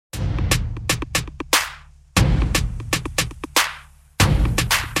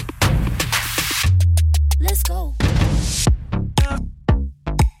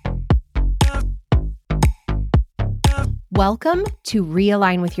Welcome to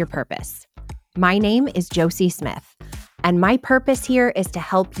Realign with Your Purpose. My name is Josie Smith, and my purpose here is to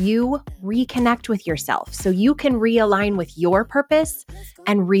help you reconnect with yourself so you can realign with your purpose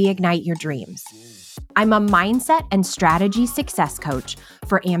and reignite your dreams. I'm a mindset and strategy success coach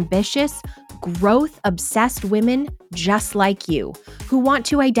for ambitious, growth-obsessed women just like you who want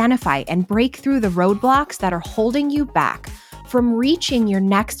to identify and break through the roadblocks that are holding you back from reaching your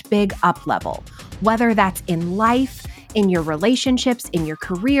next big up level, whether that's in life, in your relationships, in your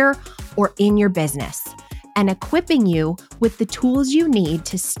career, or in your business, and equipping you with the tools you need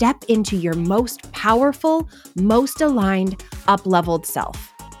to step into your most powerful, most aligned, up-leveled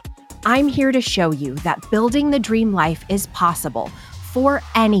self. I'm here to show you that building the dream life is possible for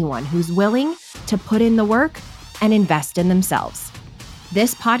anyone who's willing to put in the work and invest in themselves.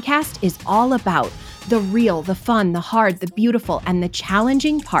 This podcast is all about the real, the fun, the hard, the beautiful, and the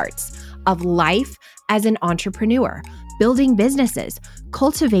challenging parts of life as an entrepreneur, building businesses,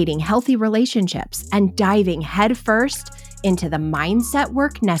 cultivating healthy relationships, and diving headfirst into the mindset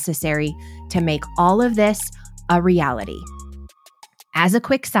work necessary to make all of this a reality. As a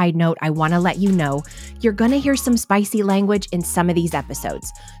quick side note, I want to let you know you're going to hear some spicy language in some of these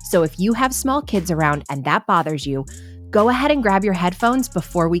episodes. So if you have small kids around and that bothers you, go ahead and grab your headphones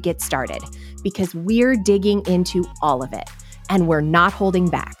before we get started, because we're digging into all of it and we're not holding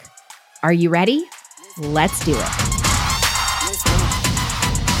back. Are you ready? Let's do it.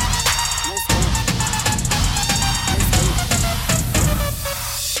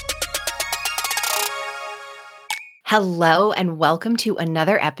 Hello, and welcome to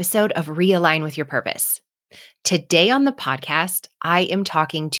another episode of Realign with Your Purpose. Today on the podcast, I am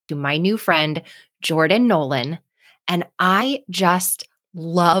talking to my new friend, Jordan Nolan, and I just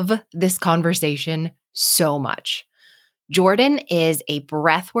love this conversation so much. Jordan is a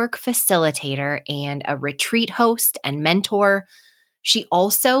breathwork facilitator and a retreat host and mentor. She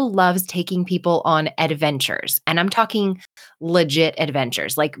also loves taking people on adventures, and I'm talking legit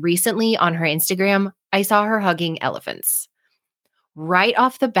adventures. Like recently on her Instagram, I saw her hugging elephants. Right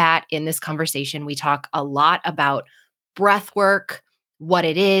off the bat in this conversation, we talk a lot about breath work, what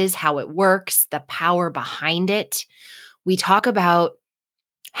it is, how it works, the power behind it. We talk about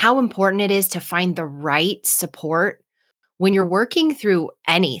how important it is to find the right support when you're working through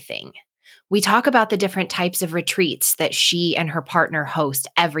anything. We talk about the different types of retreats that she and her partner host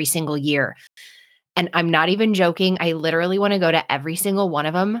every single year. And I'm not even joking. I literally want to go to every single one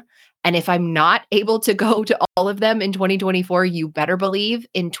of them. And if I'm not able to go to all of them in 2024, you better believe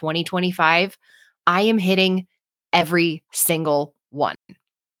in 2025, I am hitting every single one.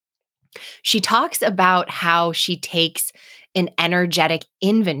 She talks about how she takes an energetic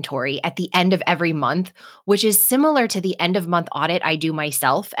inventory at the end of every month, which is similar to the end of month audit I do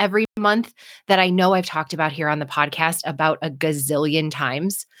myself every month that I know I've talked about here on the podcast about a gazillion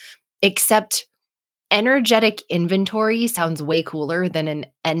times, except energetic inventory sounds way cooler than an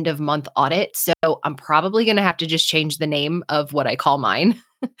end of month audit. So I'm probably going to have to just change the name of what I call mine.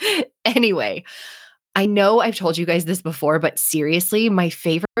 Anyway, I know I've told you guys this before, but seriously, my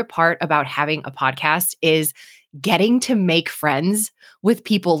favorite part about having a podcast is getting to make friends with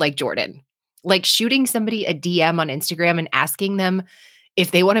people like Jordan. Like shooting somebody a DM on Instagram and asking them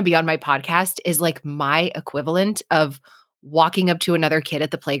if they want to be on my podcast is like my equivalent of walking up to another kid at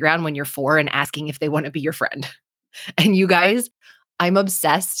the playground when you're 4 and asking if they want to be your friend. And you guys, I'm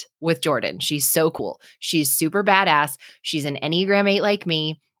obsessed with Jordan. She's so cool. She's super badass. She's an Enneagram 8 like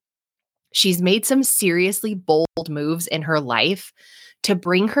me. She's made some seriously bold moves in her life to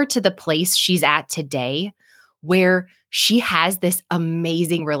bring her to the place she's at today, where she has this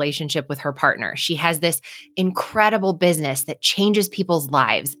amazing relationship with her partner. She has this incredible business that changes people's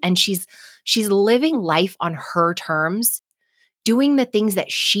lives. And she's living life on her terms, doing the things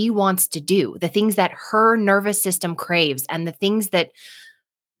that she wants to do, the things that her nervous system craves, and the things that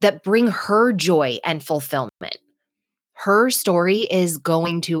bring her joy and fulfillment. Her story is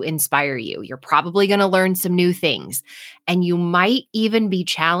going to inspire you. You're probably going to learn some new things, and you might even be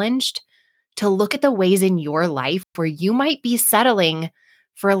challenged to look at the ways in your life where you might be settling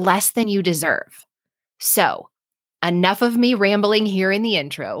for less than you deserve. So, enough of me rambling here in the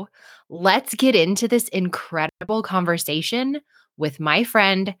intro. Let's get into this incredible conversation with my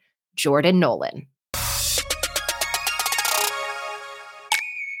friend, Jordan Nolan.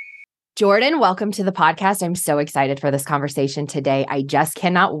 Jordan, welcome to the podcast. I'm so excited for this conversation today. I just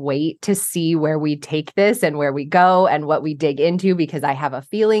cannot wait to see where we take this and where we go and what we dig into, because I have a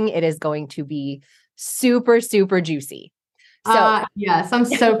feeling it is going to be super, super juicy. So yes, I'm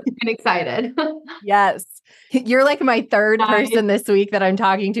so freaking excited. yes, you're like my third Nice. person this week that I'm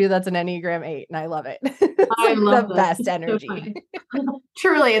talking to that's an Enneagram 8, and I love it. It's I like the love this. best It's so energy. funny.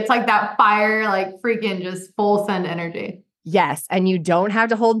 Truly, it's like that fire, like freaking just full send energy. Yes. And you don't have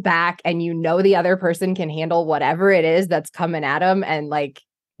to hold back, and you know the other person can handle whatever it is that's coming at them. And like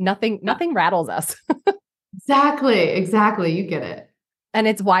nothing rattles us. Exactly. You get it. And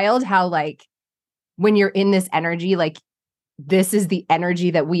it's wild how like when you're in this energy, like this is the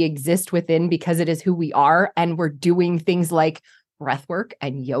energy that we exist within because it is who we are. And we're doing things like breath work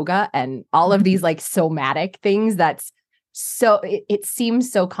and yoga and all of these like somatic things that's it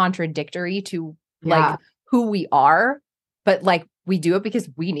seems so contradictory to like Yeah. who we are, but like we do it because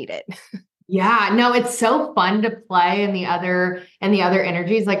we need it. Yeah, no, it's so fun to play in the other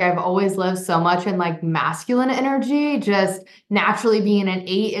energies. Like I've always lived so much in like masculine energy, just naturally being an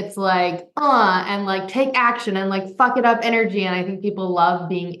 8, it's like, and like take action and like fuck it up energy. And I think people love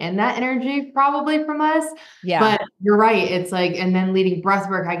being in that energy probably from us. Yeah. But you're right. It's like, and then leading breath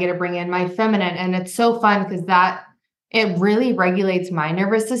work, I get to bring in my feminine. And it's so fun because it really regulates my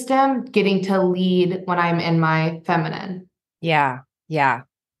nervous system, getting to lead when I'm in my feminine. Yeah. Yeah.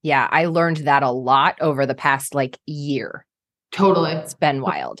 Yeah. I learned that a lot over the past like year. Totally. It's been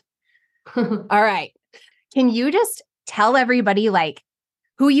wild. All right. Can you just tell everybody like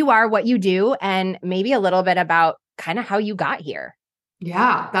who you are, what you do, and maybe a little bit about kind of how you got here?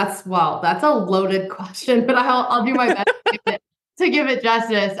 Yeah, that's a loaded question, but I'll do my best to give it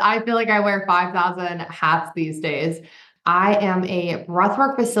justice. I feel like I wear 5,000 hats these days. I am a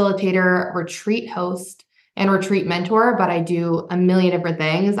breathwork facilitator, retreat host, and retreat mentor, but I do a million different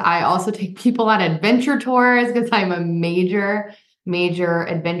things. I also take people on adventure tours because I'm a major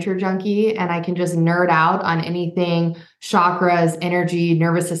adventure junkie, and I can just nerd out on anything chakras, energy,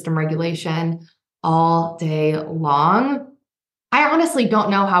 nervous system regulation all day long. I honestly don't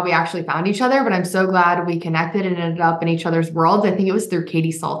know how we actually found each other, but I'm so glad we connected and ended up in each other's worlds. I think it was through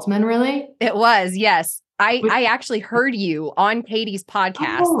Katie Saltzman, really. It was, yes. Which, I actually heard you on Katie's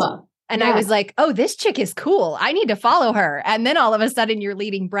podcast, oh, and I yes. was like, oh, this chick is cool. I need to follow her. And then all of a sudden you're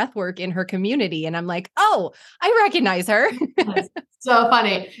leading breathwork in her community. And I'm like, oh, I recognize her. Yes. So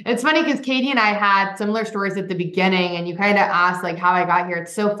funny. It's funny because Katie and I had similar stories at the beginning, and you kind of asked like how I got here.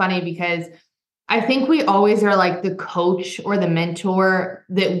 It's so funny because I think we always are like the coach or the mentor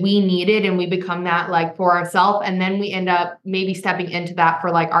that we needed, and we become that like for ourselves. And then we end up maybe stepping into that for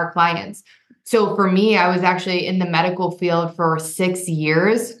like our clients. So for me, I was actually in the medical field for 6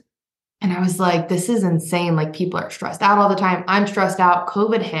 years. And I was like, this is insane. Like people are stressed out all the time. I'm stressed out.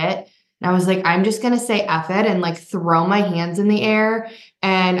 COVID hit. And I was like, I'm just going to say F it and like throw my hands in the air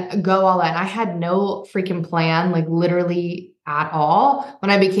and go all in. I had no freaking plan, like literally at all when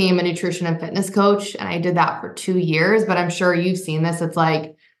I became a nutrition and fitness coach. And I did that for 2 years, but I'm sure you've seen this. It's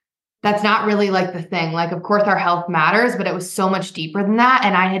like, that's not really like the thing. Like, of course, our health matters, but it was so much deeper than that.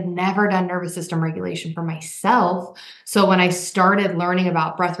 And I had never done nervous system regulation for myself. So when I started learning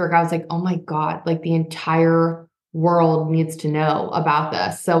about breath work, I was like, oh my God, like the entire world needs to know about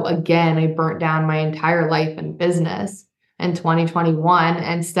this. So again, I burnt down my entire life and business in 2021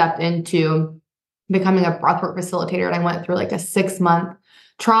 and stepped into becoming a breathwork facilitator. And I went through like a 6-month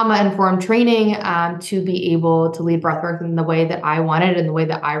trauma-informed training to be able to lead breathwork in the way that I wanted and the way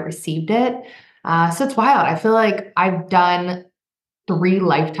that I received it. So it's wild. I feel like I've done 3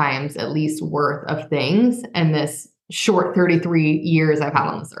 lifetimes at least worth of things in this short 33 years I've had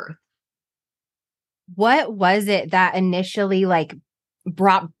on this earth. What was it that initially like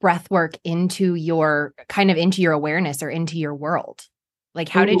brought breathwork into your awareness or into your world? Like,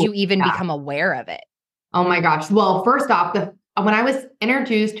 how did Ooh, you even yeah. become aware of it? Oh my gosh. Well, first off, when I was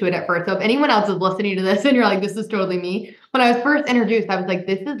introduced to it at first, so if anyone else is listening to this and you're like, this is totally me, when I was first introduced, I was like,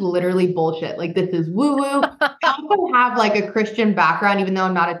 this is literally bullshit. Like, this is woo woo. I also have like a Christian background, even though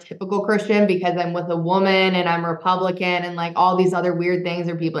I'm not a typical Christian because I'm with a woman and I'm Republican and like all these other weird things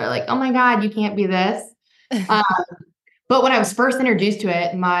where people are like, oh my God, you can't be this. Um, but when I was first introduced to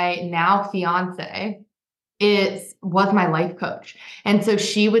it, my now fiance, it was my life coach. And so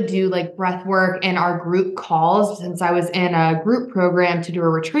she would do like breath work in our group calls since I was in a group program to do a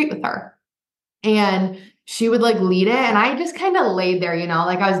retreat with her. And she would like lead it. And I just kind of laid there,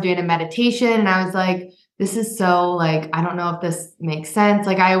 like I was doing a meditation and I was like, this is so like, I don't know if this makes sense.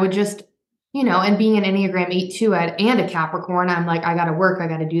 Like I would just, and being an Enneagram 8 too, and a Capricorn, I'm like, I got to work. I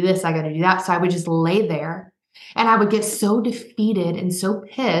got to do this. I got to do that. So I would just lay there and I would get so defeated and so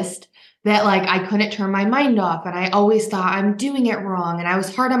pissed that like I couldn't turn my mind off. And I always thought I'm doing it wrong. And I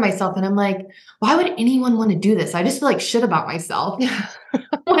was hard on myself. And I'm like, why would anyone want to do this? I just feel like shit about myself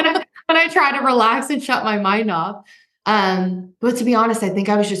when I try to relax and shut my mind off. But to be honest, I think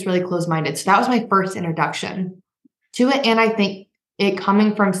I was just really closed-minded. So that was my first introduction to it. And I think it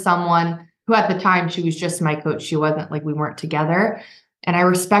coming from someone who at the time, she was just my coach. She wasn't like we weren't together. And I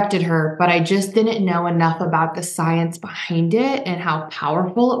respected her, but I just didn't know enough about the science behind it and how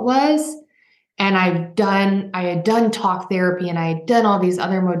powerful it was. And I had done talk therapy and I had done all these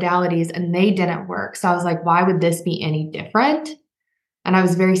other modalities and they didn't work. So I was like, why would this be any different? And I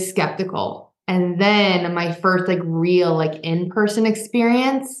was very skeptical. And then my first like real like in-person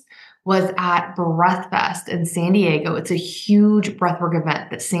experience was at Breath Fest in San Diego. It's a huge breathwork event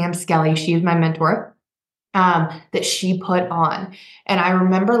that Sam Skelly, she was my mentor, that she put on. And I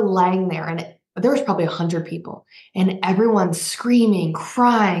remember laying there and there was probably 100 people and everyone screaming,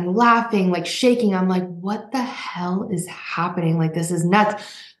 crying, laughing, like shaking. I'm like, what the hell is happening? Like, this is nuts.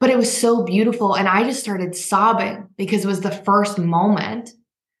 But it was so beautiful. And I just started sobbing because it was the first moment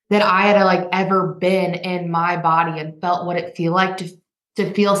that I had like ever been in my body and felt what it feel like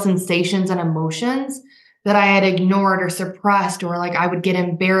to feel sensations and emotions that I had ignored or suppressed, or like I would get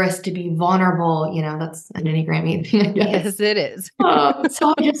embarrassed to be vulnerable. You know, that's an Enneagram thing, I guess. Yes, it is.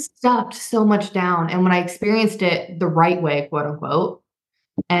 So I just stuffed so much down. And when I experienced it the right way, quote unquote,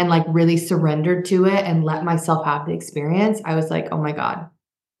 and like really surrendered to it and let myself have the experience, I was like, oh my God,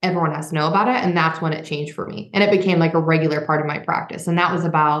 everyone has to know about it. And that's when it changed for me. And it became like a regular part of my practice. And that was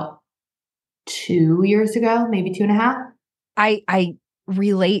about 2 years ago, maybe 2.5. I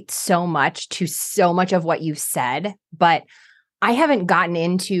relate so much to so much of what you said, but I haven't gotten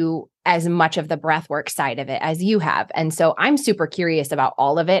into as much of the breathwork side of it as you have. And so I'm super curious about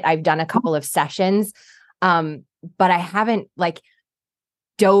all of it. I've done a couple of sessions, but I haven't like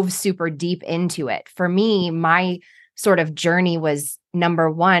dove super deep into it. For me, my sort of journey was number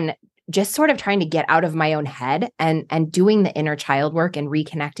one, just sort of trying to get out of my own head and doing the inner child work and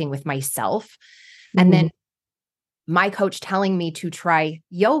reconnecting with myself. And then my coach telling me to try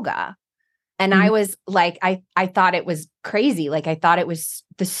yoga. And I was like, I thought it was crazy. Like, I thought it was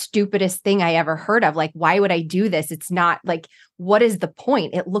the stupidest thing I ever heard of. Like, why would I do this? It's not like, what is the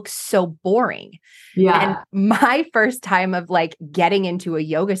point? It looks so boring. And Yeah. my first time of like getting into a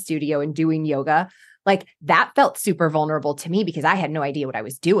yoga studio and doing yoga, like that felt super vulnerable to me because I had no idea what I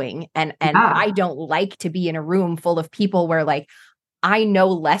was doing. And Yeah. I don't like to be in a room full of people where like I know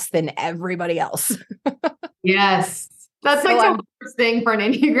less than everybody else. Yes. That's So like I'm the worst thing for an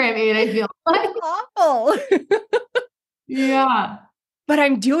Enneagram 8, I feel like. awful. Yeah. But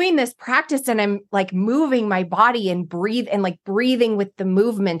I'm doing this practice and I'm like moving my body and breathing with the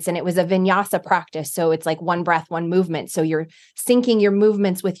movements. And it was a vinyasa practice. So it's like one breath, one movement. So you're syncing your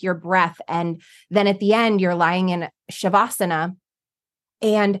movements with your breath. And then at the end, you're lying in Shavasana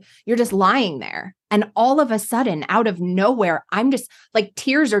and you're just lying there. And all of a sudden, out of nowhere, I'm just like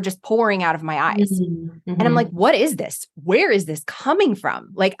tears are just pouring out of my eyes. And I'm like, what is this? Where is this coming from?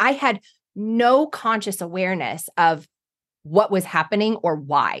 Like I had no conscious awareness of what was happening or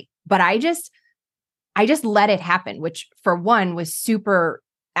why, but I just let it happen, which for one was super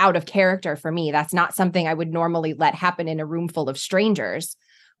out of character for me. That's not something I would normally let happen in a room full of strangers,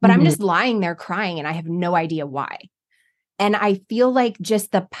 but I'm just lying there crying and I have no idea why. And I feel like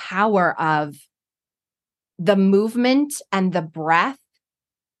just the power of the movement and the breath,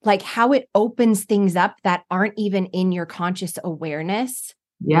 like how it opens things up that aren't even in your conscious awareness.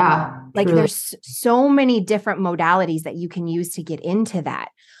 Yeah. Like Truly. there's so many different modalities that you can use to get into that.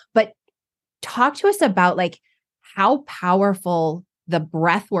 But talk to us about like how powerful the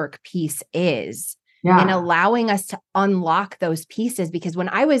breathwork piece is in Yeah. allowing us to unlock those pieces. Because when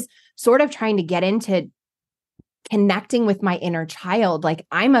I was sort of trying to get into connecting with my inner child, like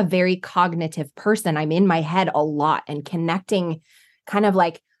I'm a very cognitive person. I'm in my head a lot and connecting kind of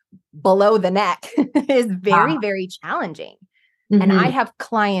like below the neck is very, very challenging. And I have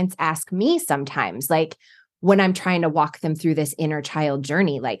clients ask me sometimes, like when I'm trying to walk them through this inner child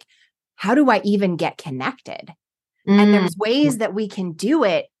journey, like, how do I even get connected? And there's ways that we can do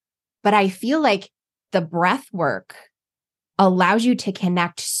it, but I feel like the breath work allows you to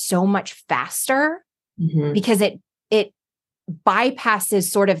connect so much faster because it bypasses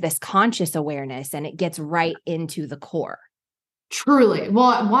sort of this conscious awareness and it gets right into the core. Truly.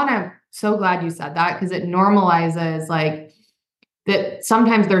 Well, one, I'm so glad you said that because it normalizes like that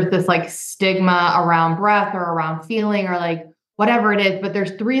sometimes there's this like stigma around breath or around feeling or like whatever it is, but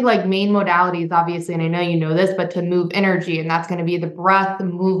there's three like main modalities, obviously, and I know you know this, but to move energy, and that's going to be the breath, the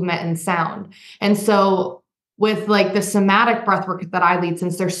movement, and sound. And so with like the somatic breath work that I lead,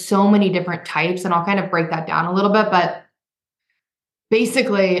 since there's so many different types, and I'll kind of break that down a little bit, but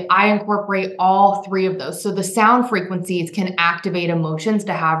basically, I incorporate all three of those. So the sound frequencies can activate emotions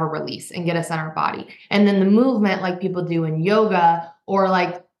to have a release and get us in our body. And then the movement, like people do in yoga, or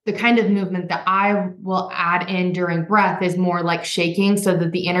like the kind of movement that I will add in during breath is more like shaking so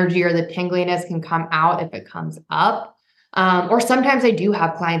that the energy or the tingliness can come out if it comes up. Or sometimes I do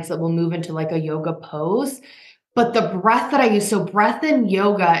have clients that will move into like a yoga pose. But the breath that I use, so breath in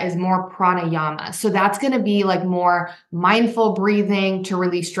yoga is more pranayama. So that's going to be like more mindful breathing to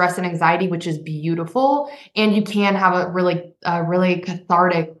release stress and anxiety, which is beautiful. And you can have a really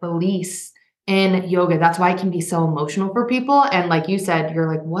cathartic release in yoga. That's why it can be so emotional for people. And like you said,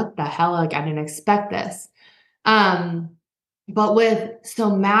 you're like, what the hell? Like, I didn't expect this. But with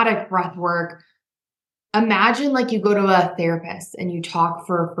somatic breath work, imagine like you go to a therapist and you talk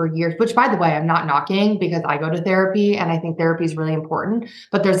for years, which by the way, I'm not knocking because I go to therapy and I think therapy is really important,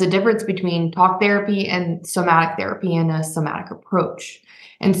 but there's a difference between talk therapy and somatic therapy and a somatic approach.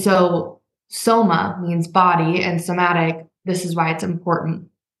 And so soma means body and somatic, this is why it's important.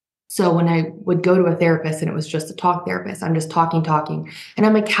 So when I would go to a therapist and it was just a talk therapist, I'm just talking. And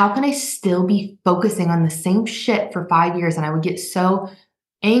I'm like, how can I still be focusing on the same shit for 5 years? And I would get so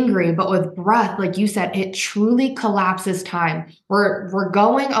angry. But with breath, like you said, it truly collapses time. We're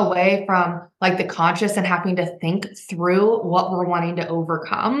going away from like the conscious and having to think through what we're wanting to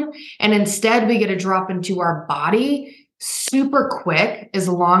overcome. And instead we get to drop into our body super quick as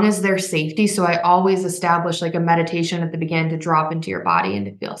long as there's safety. So I always establish like a meditation at the beginning to drop into your body and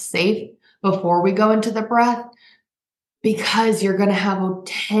to feel safe before we go into the breath, because you're going to have a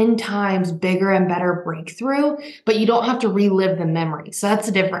 10 times bigger and better breakthrough, but you don't have to relive the memory. So that's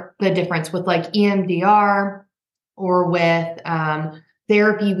the difference with like EMDR or with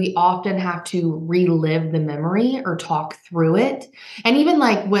therapy. We often have to relive the memory or talk through it. And even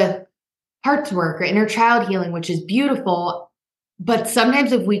like with heart's work or inner child healing, which is beautiful. But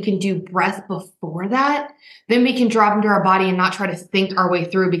sometimes if we can do breath before that, then we can drop into our body and not try to think our way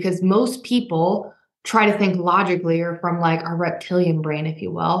through, because most people try to think logically or from like our reptilian brain, if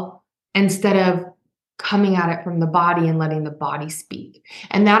you will, instead of coming at it from the body and letting the body speak.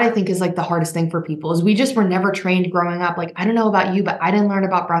 And that I think is like the hardest thing for people is we just were never trained growing up. Like, I don't know about you, but I didn't learn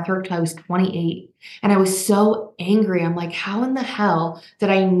about breathwork till I was 28. And I was so angry. I'm like, how in the hell did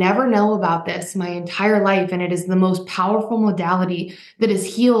I never know about this my entire life? And it is the most powerful modality that has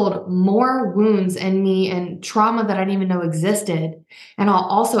healed more wounds in me and trauma that I didn't even know existed. And I'll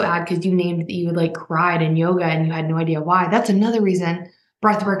also add, because you named that you like cried in yoga and you had no idea why. That's another reason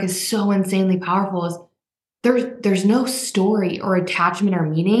breathwork is so insanely powerful is there's no story or attachment or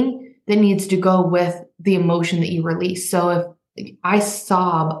meaning that needs to go with the emotion that you release. So if I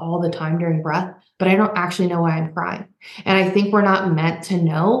sob all the time during breath, but I don't actually know why I'm crying. And I think we're not meant to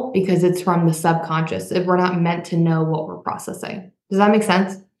know because it's from the subconscious. If we're not meant to know what we're processing. Does that make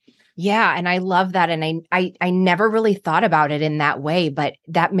sense? Yeah. And I love that. And I never really thought about it in that way, but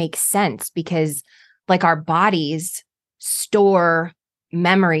that makes sense because like our bodies store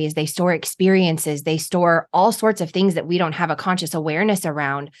memories, they store experiences, they store all sorts of things that we don't have a conscious awareness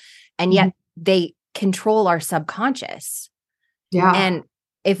around. And yet they control our subconscious. Yeah. And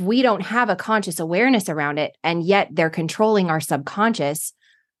if we don't have a conscious awareness around it, and yet they're controlling our subconscious,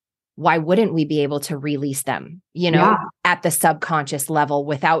 why wouldn't we be able to release them, at the subconscious level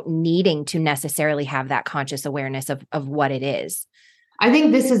without needing to necessarily have that conscious awareness of what it is? I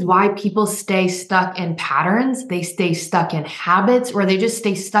think this is why people stay stuck in patterns. They stay stuck in habits, or they just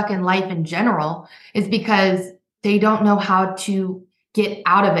stay stuck in life in general. It's because they don't know how to get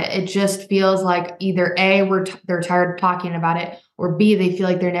out of it. It just feels like either A, they're tired of talking about it, or B, they feel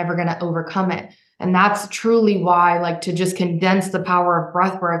like they're never going to overcome it. And that's truly why, like, to just condense the power of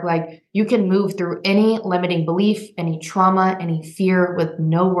breath work, like you can move through any limiting belief, any trauma, any fear with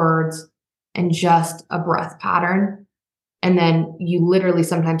no words and just a breath pattern. And then you literally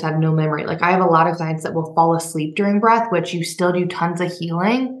sometimes have no memory. Like I have a lot of clients that will fall asleep during breath, which you still do tons of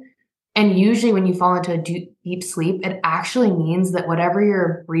healing. And usually when you fall into a deep sleep, it actually means that whatever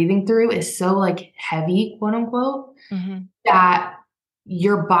you're breathing through is so like heavy, quote unquote, that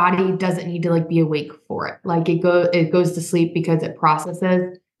your body doesn't need to like be awake for it. Like it goes to sleep because it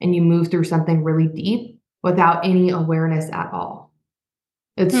processes and you move through something really deep without any awareness at all.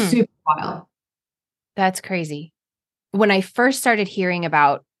 It's super wild. That's crazy. When I first started hearing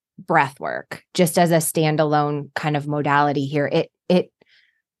about breath work, just as a standalone kind of modality here, it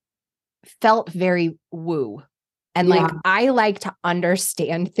felt very woo. And like, I like to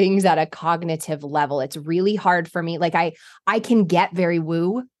understand things at a cognitive level. It's really hard for me. Like I can get very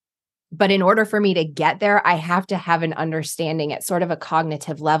woo, but in order for me to get there, I have to have an understanding at sort of a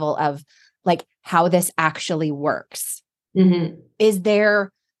cognitive level of like how this actually works. Mhm. Is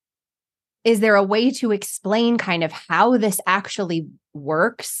there a way to explain kind of how this actually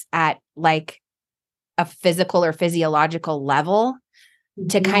works at like a physical or physiological level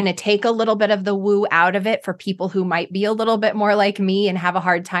to Yeah. kind of take a little bit of the woo out of it for people who might be a little bit more like me and have a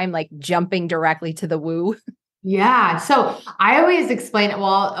hard time like jumping directly to the woo? Yeah. So I always explain it.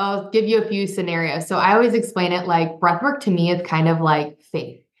 Well, I'll give you a few scenarios. So I always explain it like breath work to me is kind of like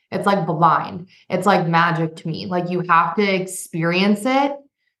faith. It's like blind. It's like magic to me. Like you have to experience it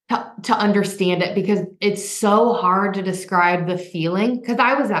to understand it because it's so hard to describe the feeling. Because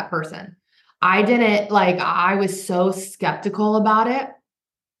I was that person. I didn't like, I was so skeptical about it.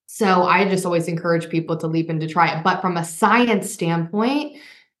 So I just always encourage people to leap in to try it. But from a science standpoint,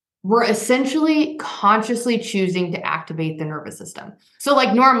 we're essentially consciously choosing to activate the nervous system. So,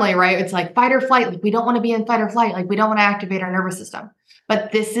 like normally, right? It's like fight or flight. Like we don't want to be in fight or flight. Like we don't want to activate our nervous system.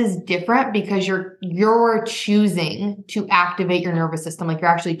 But this is different because you're choosing to activate your nervous system. Like you're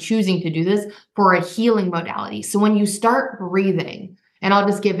actually choosing to do this for a healing modality. So when you start breathing, and I'll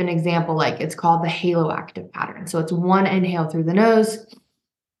just give an example, like it's called the halo active pattern. So it's one inhale through the nose,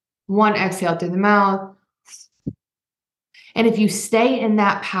 one exhale through the mouth. And if you stay in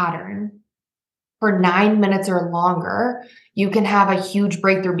that pattern for 9 minutes or longer, you can have a huge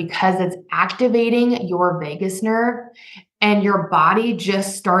breakthrough because it's activating your vagus nerve and your body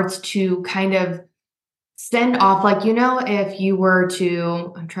just starts to kind of send off like if you were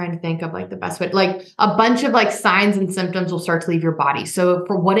to I'm trying to think of like the best way like a bunch of like signs and symptoms will start to leave your body. So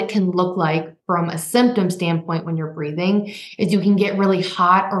for what it can look like from a symptom standpoint when you're breathing is you can get really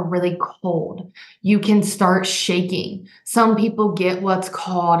hot or really cold. You can start shaking. Some people get what's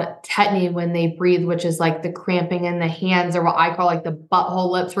called tetany when they breathe, which is like the cramping in the hands or what I call like the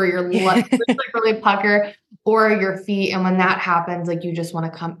butthole lips where your lips like really pucker or your feet. And when that happens, like you just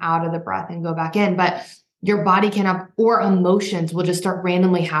want to come out of the breath and go back in. But your body can have, or emotions will just start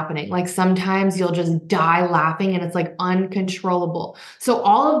randomly happening. Like sometimes you'll just die laughing and it's like uncontrollable. So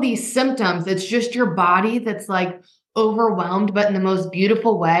all of these symptoms, it's just your body that's like overwhelmed, but in the most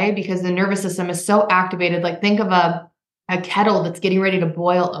beautiful way because the nervous system is so activated. Like think of a kettle that's getting ready to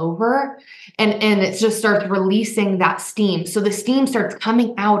boil over and it just starts releasing that steam. So the steam starts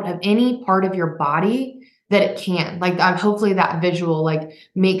coming out of any part of your body that it can. Like hopefully that visual like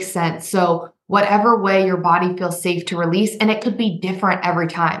makes sense. So whatever way your body feels safe to release. And it could be different every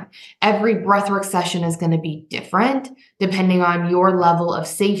time. Every breathwork session is going to be different depending on your level of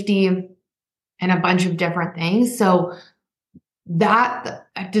safety and a bunch of different things. So that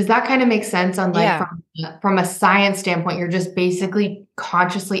does that kind of make sense on like Yeah. from a science standpoint, you're just basically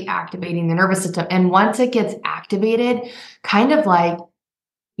consciously activating the nervous system. And once it gets activated, kind of like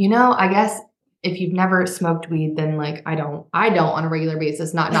I guess if you've never smoked weed, then like I don't on a regular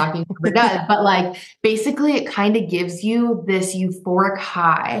basis, not knocking whoever does, but like basically it kind of gives you this euphoric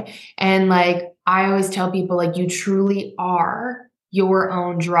high. And like I always tell people, like you truly are your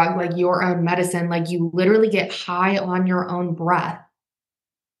own drug, like your own medicine. Like you literally get high on your own breath.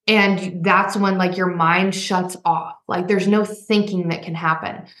 And that's when like your mind shuts off. Like there's no thinking that can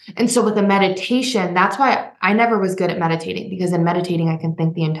happen. And so with the meditation, that's why I never was good at meditating because in meditating, I can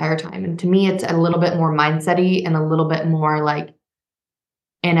think the entire time. And to me, it's a little bit more mindset-y and a little bit more like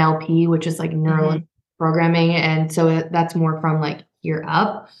NLP, which is like neural Mhm. programming. And so that's more from like here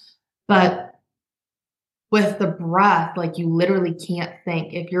up. But with the breath, like you literally can't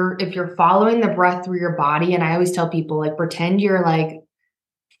think. If you're following the breath through your body, and I always tell people like pretend you're like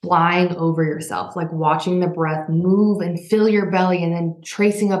flying over yourself, like watching the breath move and fill your belly and then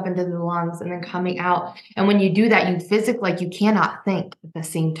tracing up into the lungs and then coming out. And when you do that, you physically, like you cannot think at the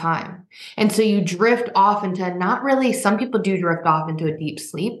same time. And so you drift off into not really, some people do drift off into a deep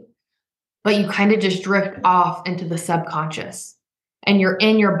sleep, but you kind of just drift off into the subconscious and you're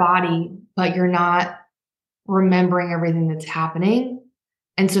in your body, but you're not remembering everything that's happening.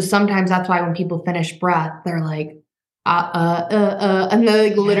 And so sometimes that's why when people finish breath, they're like, and they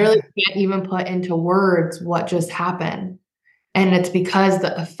like Yeah. literally can't even put into words what just happened. And it's because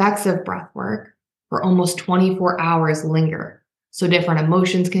the effects of breath work for almost 24 hours linger. So different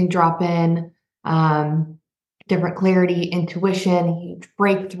emotions can drop in, different clarity, intuition, huge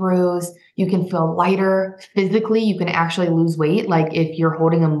breakthroughs. You can feel lighter physically. You can actually lose weight. Like if you're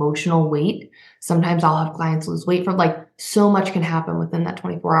holding emotional weight, sometimes I'll have clients lose weight from like so much can happen within that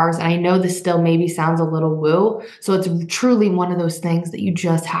 24 hours. And I know this still maybe sounds a little woo. So it's truly one of those things that you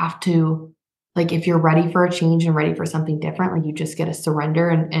just have to like if you're ready for a change and ready for something different, like you just get to surrender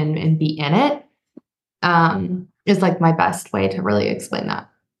and be in it. Is like my best way to really explain that.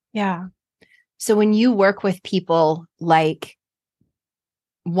 Yeah. So when you work with people like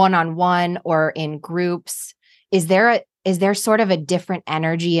one-on-one or in groups, is there is there sort of a different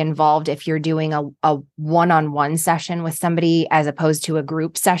energy involved if you're doing a one-on-one session with somebody as opposed to a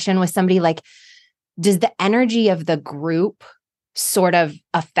group session with somebody? Like, does the energy of the group sort of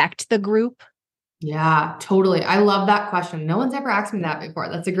affect the group? Yeah, totally. I love that question. No one's ever asked me that before.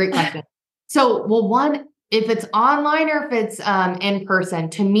 That's a great question. So, well, one, if it's online or if it's in person,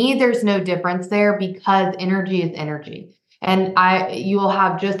 to me, there's no difference there because energy is energy. And you will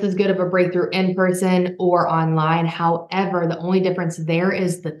have just as good of a breakthrough in person or online. However, the only difference there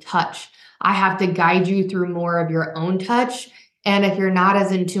is the touch. I have to guide you through more of your own touch. And if you're not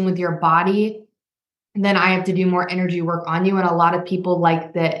as in tune with your body, then I have to do more energy work on you. And a lot of people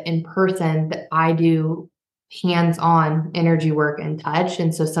like that in person that I do hands-on energy work and touch.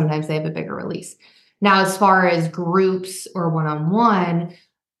 And so sometimes they have a bigger release. Now, as far as groups or one-on-one,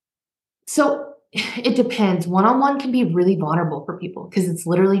 so it depends. One-on-one can be really vulnerable for people because it's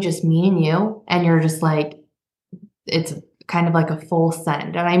literally just me and you, and you're just like, it's kind of like a full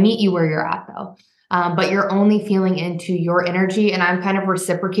send. And I meet you where you're at though. But you're only feeling into your energy, and I'm kind of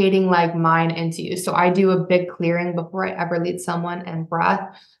reciprocating like mine into you. So I do a big clearing before I ever lead someone and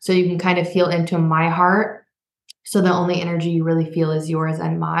breath. So you can kind of feel into my heart. So the only energy you really feel is yours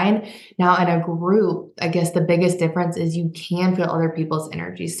and mine. Now in a group, I guess the biggest difference is you can feel other people's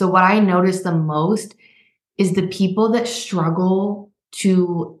energy. So what I notice the most is the people that struggle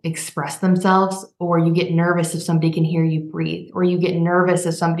to express themselves, or you get nervous if somebody can hear you breathe, or you get nervous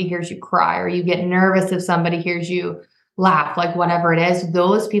if somebody hears you cry, or you get nervous if somebody hears you laugh, like whatever it is,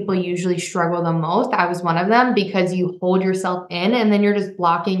 those people usually struggle the most. I was one of them because you hold yourself in and then you're just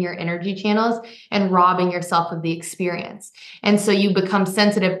blocking your energy channels and robbing yourself of the experience. And so you become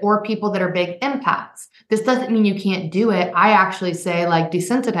sensitive, or people that are big empaths. This doesn't mean you can't do it. I actually say like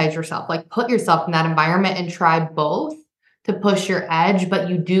desensitize yourself, like put yourself in that environment and try both to push your edge, but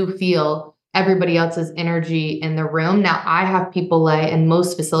you do feel everybody else's energy in the room. Now, I have people and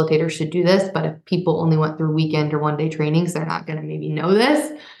most facilitators should do this, but if people only went through weekend or one-day trainings, they're not going to maybe know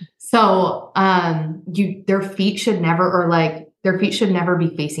this. So, their feet should never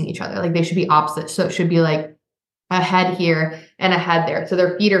be facing each other. Like they should be opposite. So it should be like a head here and a head there. So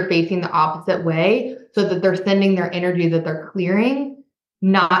their feet are facing the opposite way so that they're sending their energy that they're clearing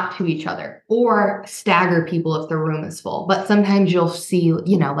not to each other, or stagger people if the room is full. But sometimes you'll see,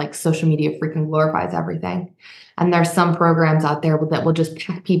 like social media freaking glorifies everything. And there's some programs out there that will just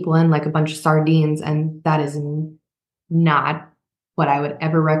pack people in like a bunch of sardines. And that is not what I would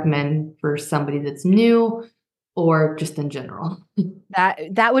ever recommend for somebody that's new or just in general.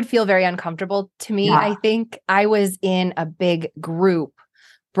 That would feel very uncomfortable to me. Yeah. I think I was in a big group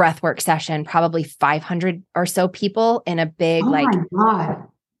breathwork session, probably 500 or so people in a big, oh my God.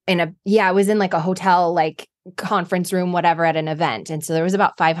 I was in like a hotel, like conference room, whatever, at an event. And so there was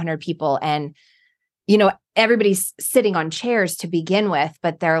about 500 people, and, everybody's sitting on chairs to begin with,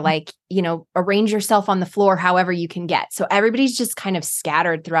 but they're like, arrange yourself on the floor, however you can get. So everybody's just kind of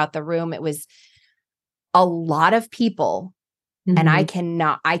scattered throughout the room. It was a lot of people. And I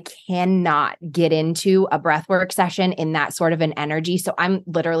cannot get into a breathwork session in that sort of an energy. So I'm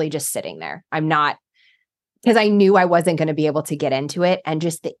literally just sitting there. I'm not, because I knew I wasn't going to be able to get into it. And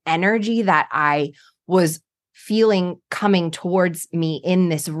just the energy that I was feeling coming towards me in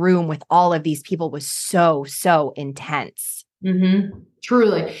this room with all of these people was so, so intense. Mm-hmm.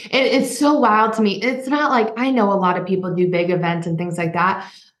 Truly. It's so wild to me. It's not like, I know a lot of people do big events and things like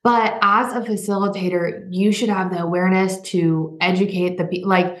that, but as a facilitator, you should have the awareness to educate the people.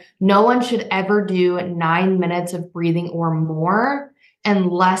 Like no one should ever do 9 minutes of breathing or more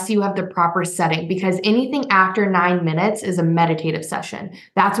unless you have the proper setting, because anything after 9 minutes is a meditative session.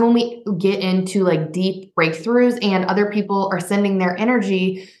 That's when we get into like deep breakthroughs and other people are sending their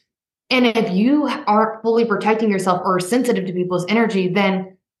energy. And if you aren't fully protecting yourself or sensitive to people's energy,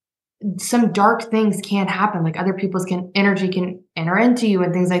 then some dark things can happen. Like other people's energy can enter into you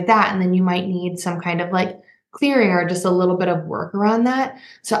and things like that. And then you might need some kind of like clearing or just a little bit of work around that.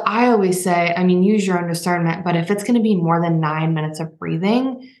 So I always say, use your own discernment, but if it's going to be more than 9 minutes of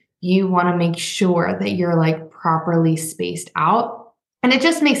breathing, you want to make sure that you're like properly spaced out. And it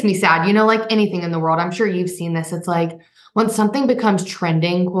just makes me sad, like anything in the world. I'm sure you've seen this. It's like when something becomes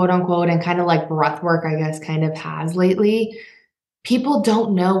trending, quote unquote, and kind of like breath work, I guess, kind of has lately, people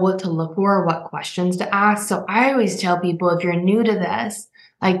don't know what to look for or what questions to ask. So I always tell people, if you're new to this,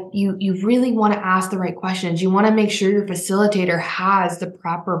 like you really want to ask the right questions. You want to make sure your facilitator has the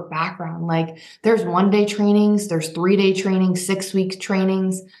proper background. Like there's 1-day trainings, there's 3-day trainings, 6-week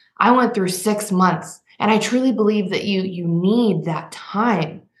trainings. I went through 6 months, and I truly believe that you need that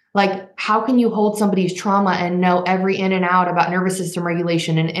time. Like, how can you hold somebody's trauma and know every in and out about nervous system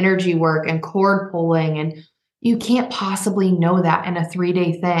regulation and energy work and cord pulling and You can't possibly know that in a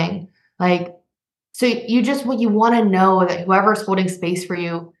 3-day thing. Like, so what you want to know that whoever's holding space for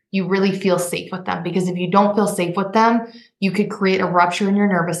you, you really feel safe with them. Because if you don't feel safe with them, you could create a rupture in your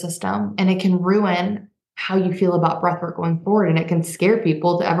nervous system and it can ruin how you feel about breathwork going forward. And it can scare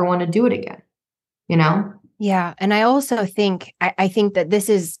people to ever want to do it again, you know? Yeah. And I also think, I think that this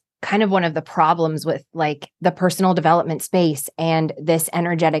is kind of one of the problems with like the personal development space and this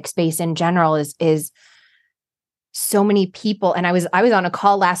energetic space in general is so many people. And I was on a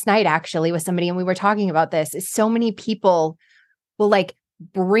call last night actually with somebody and we were talking about this. Is so many people will like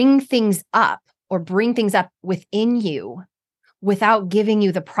bring things up or bring things up within you without giving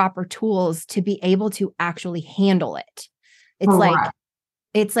you the proper tools to be able to actually handle it. It's like Correct.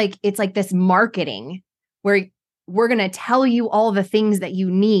 it's like this marketing where we're going to tell you all the things that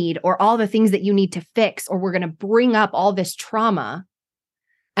you need or all the things that you need to fix, or we're going to bring up all this trauma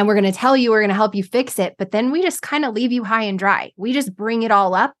and we're going to tell you we're going to help you fix it. But then we just kind of leave you high and dry. We just bring it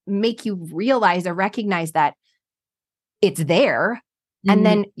all up, make you realize or recognize that it's there. And Mhm.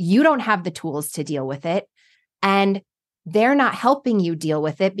 then you don't have the tools to deal with it. And they're not helping you deal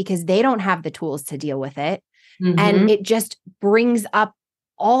with it because they don't have the tools to deal with it. And Mhm. it just brings up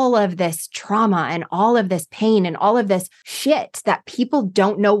all of this trauma and all of this pain and all of this shit that people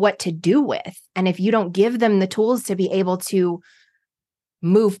don't know what to do with. And if you don't give them the tools to be able to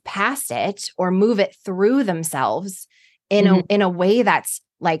move past it or move it through themselves in a Mhm. in a way that's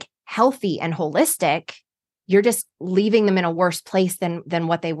like healthy and holistic, you're just leaving them in a worse place than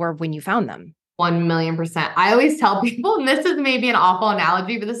what they were when you found them. 1,000,000%. I always tell people, and this is maybe an awful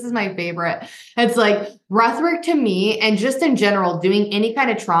analogy, but this is my favorite. It's like breath work to me, and just in general, doing any kind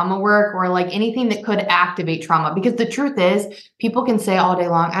of trauma work or like anything that could activate trauma. Because the truth is, people can say all day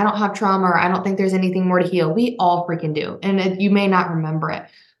long, I don't have trauma, or I don't think there's anything more to heal. We all freaking do. And you may not remember it,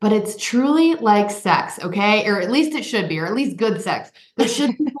 but it's truly like sex, okay? Or at least it should be, or at least good sex. There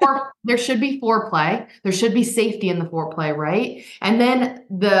should be foreplay. There should be safety in the foreplay, right? And then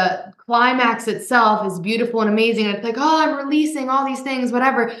the climax itself is beautiful and amazing. And it's like, oh, I'm releasing all these things,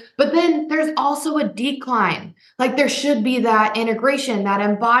 whatever. But then there's also a decline. Like there should be that integration, that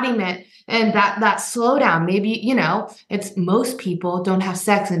embodiment, and that slowdown. Maybe, it's most people don't have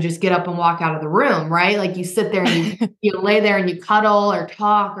sex and just get up and walk out of the room, right? Like you sit there and you lay there and you cuddle or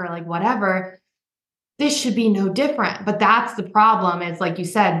talk or like whatever. This should be no different. But that's the problem. It's like you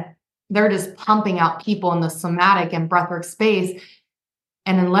said, they're just pumping out people in the somatic and breathwork space.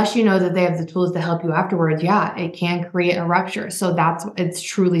 And unless you know that they have the tools to help you afterwards, yeah, it can create a rupture. So it's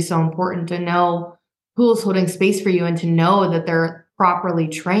truly so important to know who's holding space for you and to know that they're properly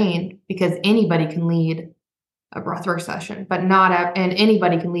trained, because anybody can lead a breathwork session, but and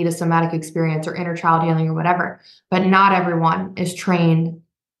anybody can lead a somatic experience or inner child healing or whatever, but not everyone is trained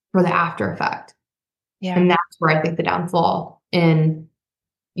for the after effect. Yeah. And that's where I think the downfall in,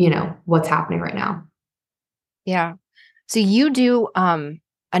 what's happening right now. Yeah. So you do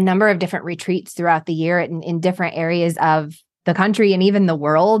a number of different retreats throughout the year in different areas of the country and even the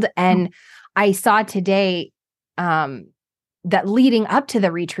world. And I saw today that leading up to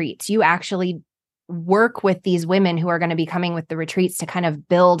the retreats, you actually work with these women who are going to be coming with the retreats to kind of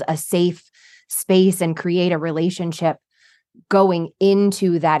build a safe space and create a relationship going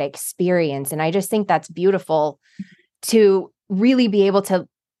into that experience. And I just think that's beautiful to really be able to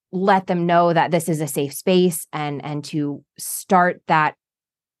let them know that this is a safe space and to start that,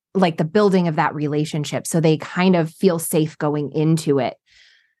 like the building of that relationship so they kind of feel safe going into it.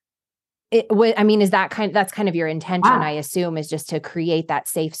 I mean, that's kind of your intention, I Yeah. assume, is just to create that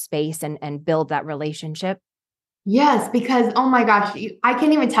safe space and build that relationship. Yes, because oh my gosh, I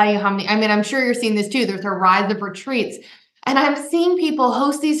can't even tell you how many. I mean, I'm sure you're seeing this too. There's a rise of retreats, and I'm seeing people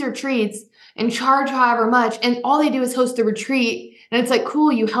host these retreats and charge however much, and all they do is host the retreat. And it's like,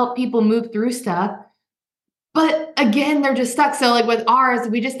 cool, you help people move through stuff. But again, they're just stuck. So, like with ours,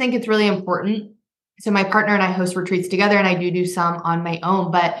 we just think it's really important. So, my partner and I host retreats together, and I do some on my own.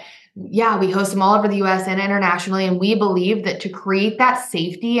 But yeah, we host them all over the US and internationally. And we believe that to create that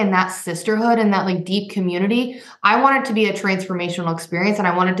safety and that sisterhood and that like deep community, I want it to be a transformational experience and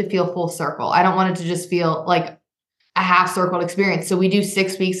I want it to feel full circle. I don't want it to just feel like a half circled experience. So we do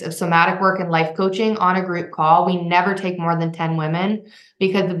 6 weeks of somatic work and life coaching on a group call. We never take more than 10 women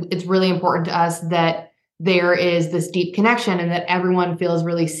because it's really important to us that there is this deep connection and that everyone feels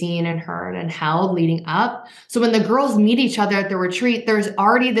really seen and heard and held leading up. So when the girls meet each other at the retreat, there's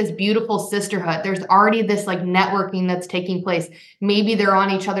already this beautiful sisterhood. There's already this like networking that's taking place. Maybe they're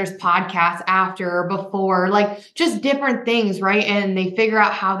on each other's podcasts after or before, like just different things, right? And they figure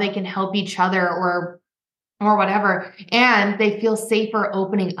out how they can help each other or or whatever, and they feel safer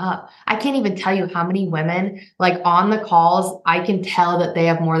opening up. I can't even tell you how many women, like on the calls, I can tell that they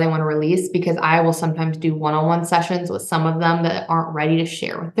have more they want to release because I will sometimes do one-on-one sessions with some of them that aren't ready to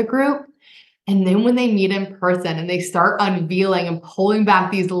share with the group. And then when they meet in person and they start unveiling and pulling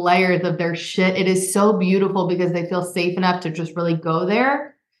back these layers of their shit, it is so beautiful because they feel safe enough to just really go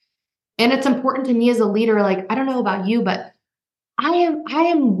there. And it's important to me as a leader. Like, I don't know about you, but I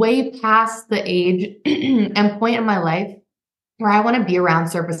am way past the age and point in my life where I want to be around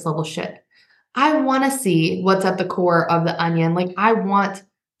surface level shit. I want to see what's at the core of the onion. Like, I want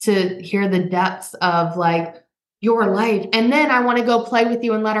to hear the depths of like your life. And then I want to go play with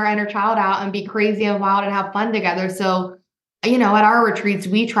you and let our inner child out and be crazy and wild and have fun together. So, at our retreats,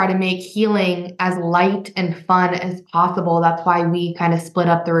 we try to make healing as light and fun as possible. That's why we kind of split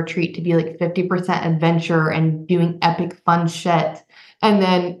up the retreat to be like 50% adventure and doing epic fun shit. And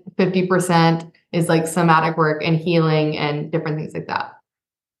then 50% is like somatic work and healing and different things like that.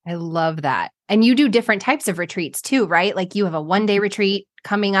 I love that. And you do different types of retreats too, right? Like you have a 1-day retreat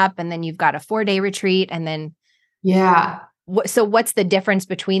coming up, and then you've got a 4-day retreat. And then Yeah. so what's the difference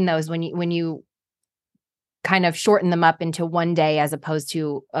between those when you kind of shorten them up into 1 day as opposed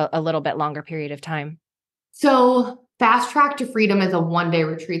to a little bit longer period of time? So, Fast Track to Freedom is a 1-day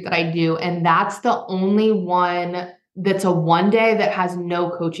retreat that I do. And that's the only one that's a 1-day that has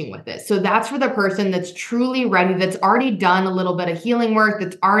no coaching with it. So, that's for the person that's truly ready, that's already done a little bit of healing work,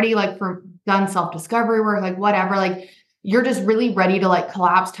 that's already like done self discovery work, like whatever. Like, you're just really ready to like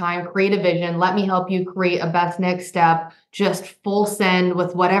collapse time, create a vision. Let me help you create a best next step, just full send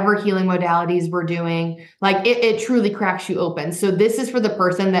with whatever healing modalities we're doing. Like it truly cracks you open. So this is for the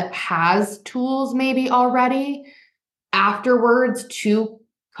person that has tools maybe already afterwards to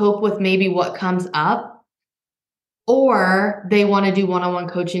cope with maybe what comes up, or they want to do one-on-one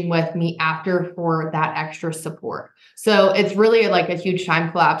coaching with me after for that extra support. So it's really like a huge time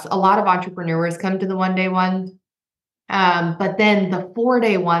collapse. A lot of entrepreneurs come to the 1-day one. But then the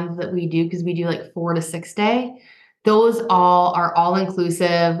 4-day ones that we do, because we do like 4 to 6-day, those all are all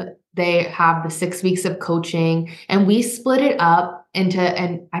inclusive. They have the 6 weeks of coaching, and we split it up into,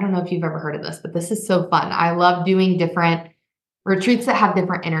 and I don't know if you've ever heard of this, but this is so fun. I love doing different retreats that have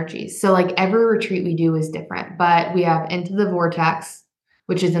different energies. So like every retreat we do is different, but we have Into the Vortex,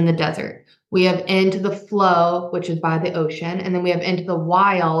 which is in the desert. We have Into the Flow, which is by the ocean. And then we have Into the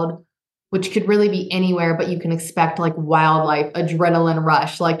Wild, which could really be anywhere, but you can expect like wildlife, adrenaline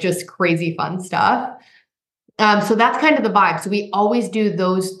rush, like just crazy fun stuff. So that's kind of the vibe. So we always do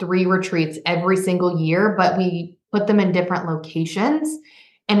those 3 retreats every single year, but we put them in different locations.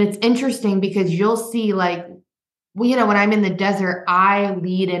 And it's interesting because you'll see like, well, when I'm in the desert, I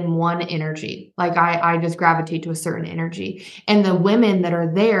lead in one energy. Like I just gravitate to a certain energy. And the women that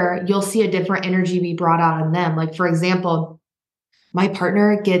are there, you'll see a different energy be brought out in them. Like, for example, my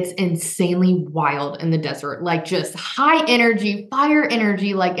partner gets insanely wild in the desert, like just high energy, fire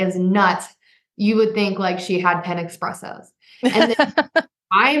energy, like as nuts. You would think like she had 10 espressos. And then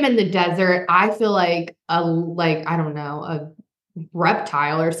I am in the desert. I feel like I don't know, a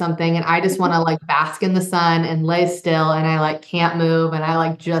reptile or something. And I just want to like bask in the sun and lay still. And I like can't move and I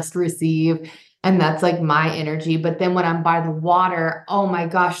like just receive. And that's like my energy. But then when I'm by the water, oh my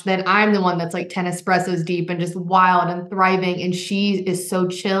gosh, then I'm the one that's like 10 espressos deep and just wild and thriving. And she is so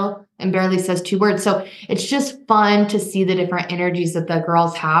chill and barely says 2 words. So it's just fun to see the different energies that the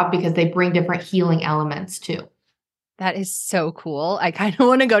girls have because they bring different healing elements too. That is so cool. I kind of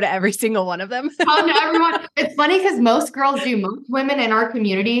want to go to every single one of them. Come to everyone. It's funny because most girls do. Most women in our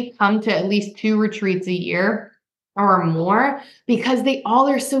community come to at least 2 retreats a year or more because they all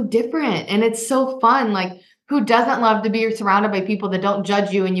are so different. And it's so fun. Like, who doesn't love to be surrounded by people that don't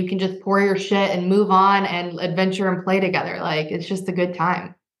judge you and you can just pour your shit and move on and adventure and play together? Like, it's just a good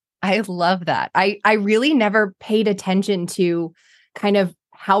time. I love that. I really never paid attention to kind of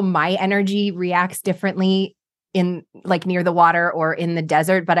how my energy reacts differently in like near the water or in the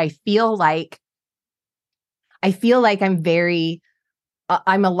desert, but I feel like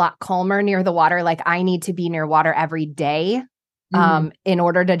I'm a lot calmer near the water. Like I need to be near water every day in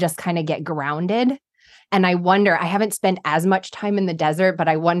order to just kind of get grounded. And I wonder, I haven't spent as much time in the desert, but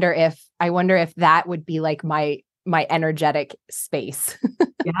I wonder if that would be like my energetic space.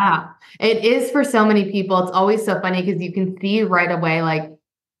 Yeah, it is for so many people. It's always so funny because you can see right away, like,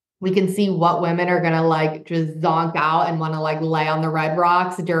 we can see what women are going to like just zonk out and want to like lay on the red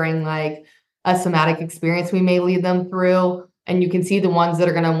rocks during like a somatic experience we may lead them through. And you can see the ones that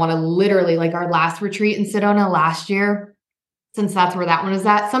are going to want to literally, like our last retreat in Sedona last year, since that's where that one is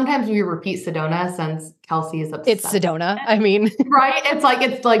at. Sometimes we repeat Sedona since Kelsey is It's obsessed. Sedona. I mean, Right?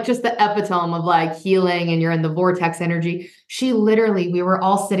 It's like just the epitome of like healing and you're in the vortex energy. She literally, we were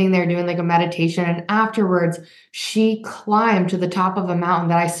all sitting there doing like a meditation, and afterwards she climbed to the top of a mountain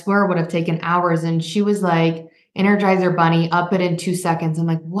that I swear would have taken hours. And she was like, Energizer Bunny, up it in 2 seconds. I'm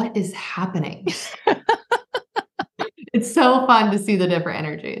like, what is happening? It's so fun to see the different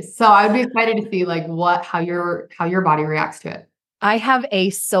energies. So I would be excited to see like how your body reacts to it. I have a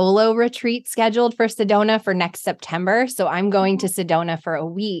solo retreat scheduled for Sedona for next September. So I'm going to Sedona for a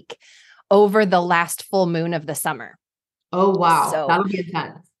week over the last full moon of the summer. Oh wow, So that'll be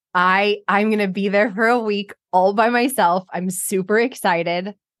intense. I'm going to be there for a week all by myself. I'm super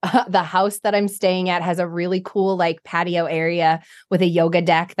excited. The house that I'm staying at has a really cool like patio area with a yoga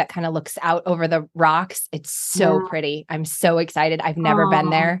deck that kind of looks out over the rocks. It's so Yeah. pretty. I'm so excited. I've never been Oh,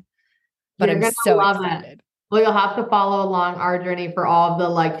 there, but you're I'm gonna so love it. excited. Well, you'll have to follow along our journey for all of the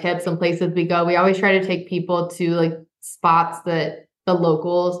like tips and places we go. We always try to take people to like spots that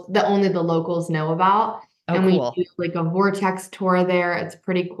only the locals know about. Oh, And we cool. do like a vortex tour there. It's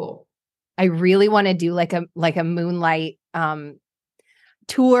pretty cool. I really want to do like a moonlight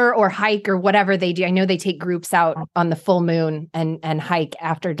tour or hike or whatever they do. I know they take groups out on the full moon and hike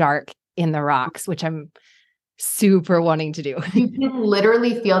after dark in the rocks, which I'm super wanting to do. You can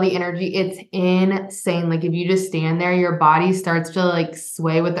literally feel the energy. It's insane. Like if you just stand there, your body starts to like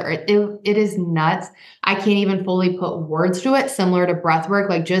sway with the earth. It is nuts. I can't even fully put words to it, similar to breath work,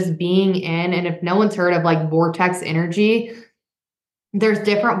 like just being in. And if no one's heard of like vortex energy, there's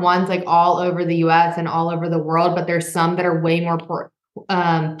different ones like all over the US and all over the world, but there's some that are way more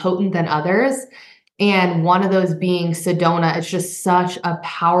potent than others. And one of those being Sedona. It's just such a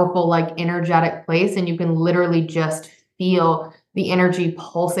powerful, like energetic place. And you can literally just feel the energy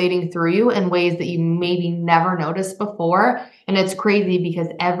pulsating through you in ways that you maybe never noticed before. And it's crazy because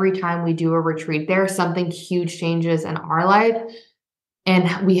every time we do a retreat there, something huge changes in our life.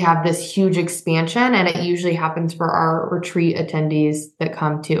 And we have this huge expansion, and it usually happens for our retreat attendees that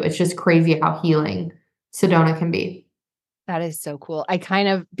come too. It's just crazy how healing Sedona can be. That is so cool. I kind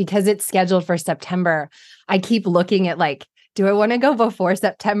of, because it's scheduled for September, I keep looking at like, do I want to go before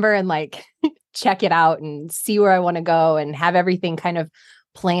September and like check it out and see where I want to go and have everything kind of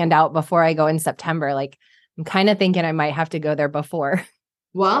planned out before I go in September? Like, I'm kind of thinking I might have to go there before.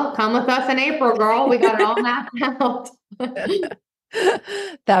 Well, come with us in April, girl. We got it all mapped out.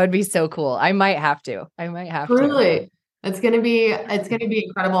 That would be so cool. I might have to. I might have to. Truly. It's gonna be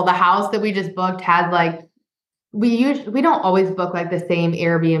incredible. The house that we just booked had like we don't always book like the same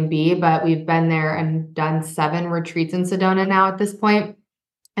Airbnb, but we've been there and done 7 retreats in Sedona now at this point.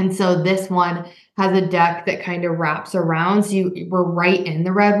 And so this one has a deck that kind of wraps around. So we're right in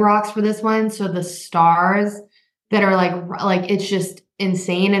the red rocks for this one. So the stars that are like it's just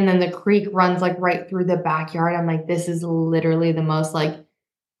insane. And then the creek runs like right through the backyard. I'm like, this is literally the most like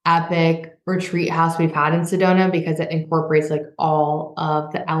epic retreat house we've had in Sedona because it incorporates like all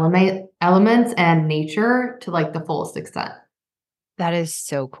of the elements and nature to like the fullest extent. That is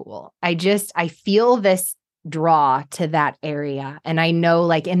so cool. I feel this draw to that area. And I know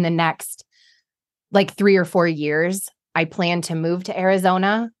like in the next like 3 or 4 years, I plan to move to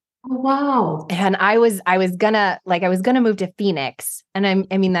Arizona. Oh, wow. And I was gonna move to Phoenix. And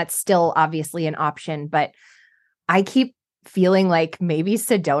I mean, that's still obviously an option, but I keep feeling like maybe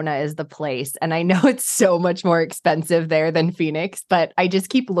Sedona is the place. And I know it's so much more expensive there than Phoenix, but I just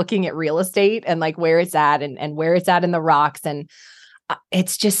keep looking at real estate and like where it's at and where it's at in the rocks. And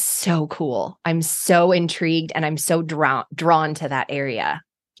it's just so cool. I'm so intrigued and I'm so drawn to that area.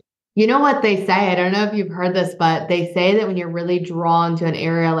 You know what they say? I don't know if you've heard this, but they say that when you're really drawn to an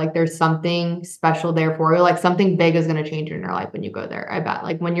area, like there's something special there for you. Like something big is going to change in your life when you go there. I bet.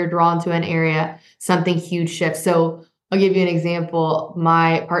 Like when you're drawn to an area, something huge shifts. So I'll give you an example.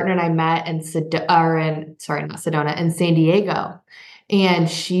 My partner and I met in sorry, not Sedona, in San Diego. And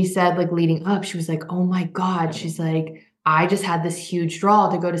she said, like leading up, she was like, oh my God. She's like, I just had this huge draw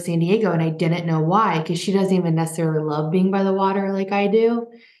to go to San Diego and I didn't know why, because she doesn't even necessarily love being by the water like I do.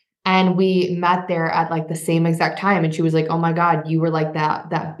 And we met there at like the same exact time. And she was like, oh my God, you were like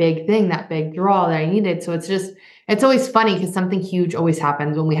that big thing, that big draw that I needed. So it's always funny because something huge always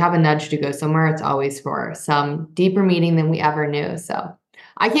happens. When we have a nudge to go somewhere, it's always for some deeper meaning than we ever knew. So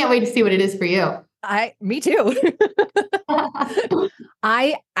I can't wait to see what it is for you. Me too.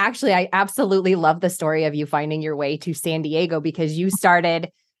 I absolutely love the story of you finding your way to San Diego because you started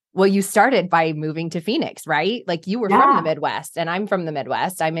by moving to Phoenix, right? Like you were from the Yeah. Midwest and I'm from the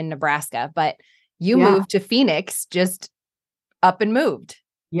Midwest. I'm in Nebraska, but you Yeah. moved to Phoenix, just up and moved.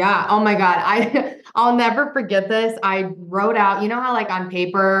 Yeah. Oh my God. I'll never forget this. I wrote out, you know how like on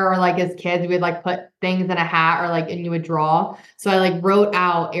paper or like as kids, we'd like put things in a hat or like, and you would draw. So I like wrote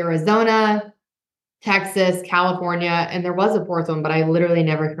out Arizona, Texas, California, and there was a fourth one, but I literally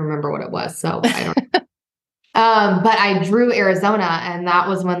never can remember what it was. So I don't. But I drew Arizona, and that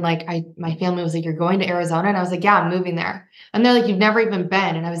was when like my family was like, "You're going to Arizona?" And I was like, "Yeah, I'm moving there." And they're like, "You've never even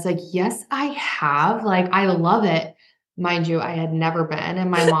been?" And I was like, "Yes, I have. Like, I love it." Mind you, I had never been,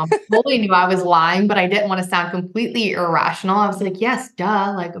 and my mom totally knew I was lying, but I didn't want to sound completely irrational. I was like, "Yes,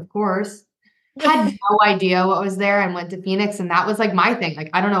 duh, like of course." Had no idea what was there and went to Phoenix, and that was like my thing. Like,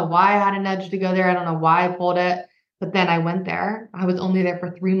 I don't know why I had a nudge to go there. I don't know why I pulled it. But then I went there. I was only there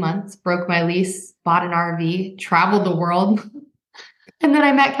for 3 months, broke my lease, bought an RV, traveled the world. And then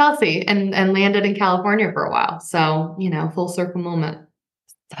I met Kelsey and landed in California for a while. So, full circle moment.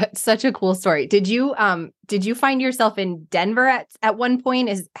 That's such a cool story. Did you find yourself in Denver at one point?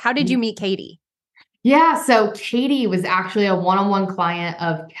 How did you meet Katie? Yeah, so Katie was actually a one-on-one client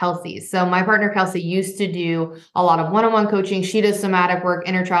of Kelsey's. So my partner Kelsey used to do a lot of one-on-one coaching. She does somatic work,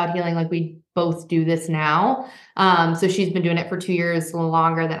 inner child healing, like we both do this now. So she's been doing it for 2 years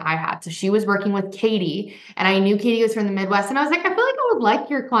longer than I had. So she was working with Katie, and I knew Katie was from the Midwest, and I was like, I feel like I would like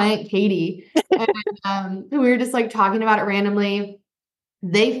your client, Katie. And we were just like talking about it randomly.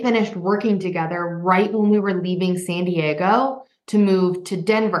 They finished working together right when we were leaving San Diego to move to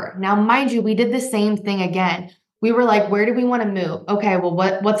Denver. Now, mind you, we did the same thing again. We were like, where do we want to move? Okay, well,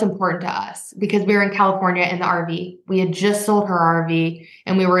 what's important to us? Because we were in California in the RV. We had just sold her RV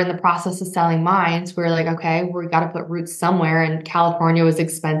and we were in the process of selling mine. So we were like, okay, we got to put roots somewhere. And California was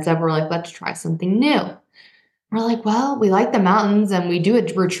expensive. We're like, let's try something new. We're like, well, we like the mountains and we do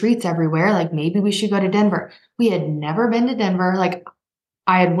retreats everywhere. Like maybe we should go to Denver. We had never been to Denver. Like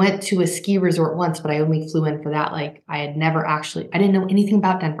I had went to a ski resort once, but I only flew in for that. Like I didn't know anything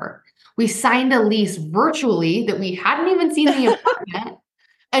about Denver. We signed a lease virtually that we hadn't even seen the apartment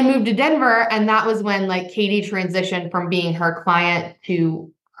and moved to Denver. And that was when like Katie transitioned from being her client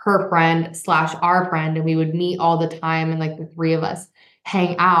to her friend slash our friend. And we would meet all the time and like the three of us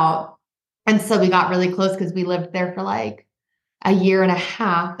hang out. And so we got really close because we lived there for like a year and a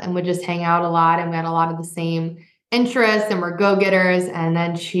half and would just hang out a lot. And we had a lot of the same interests and we're go-getters. And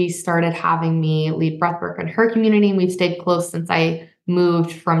then she started having me lead breathwork in her community. And we've stayed close since I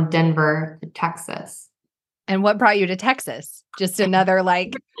moved from Denver to Texas. And what brought you to Texas? Just another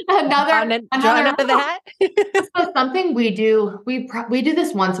like another drawn out of the hat? So something we do, we do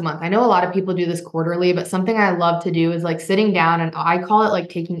this once a month. I know a lot of people do this quarterly, but something I love to do is like sitting down, and I call it like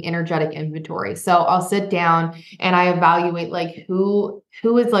taking energetic inventory. So I'll sit down and I evaluate like who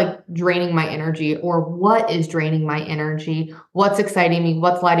is like draining my energy or what is draining my energy, what's exciting me,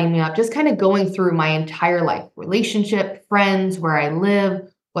 what's lighting me up, just kind of going through my entire life, relationship, friends, where I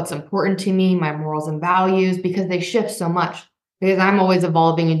live, what's important to me, my morals and values, because they shift so much because I'm always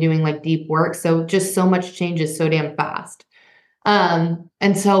evolving and doing like deep work. So just so much changes so damn fast. And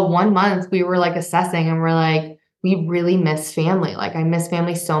so one month we were like assessing and we're like, we really miss family. Like I miss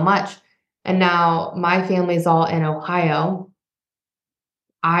family so much. And now my family's all in Ohio.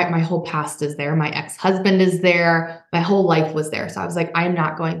 My whole past is there. My ex-husband is there. My whole life was there. So I was like, I'm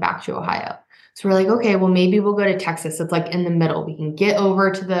not going back to Ohio. So we're like, okay, well, maybe we'll go to Texas. It's like in the middle. We can get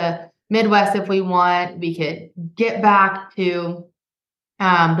over to the Midwest if we want. We could get back to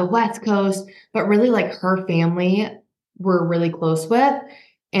the West Coast, but really like her family we're really close with.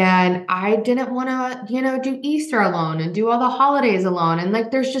 And I didn't want to, do Easter alone and do all the holidays alone. And like,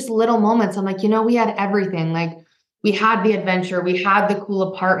 there's just little moments. I'm like, we had everything. Like, we had the adventure, we had the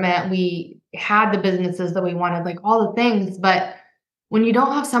cool apartment, we had the businesses that we wanted, like all the things. But when you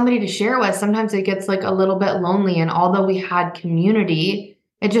don't have somebody to share with, sometimes it gets like a little bit lonely. And although we had community,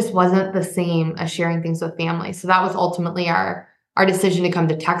 it just wasn't the same as sharing things with family. So that was ultimately our decision to come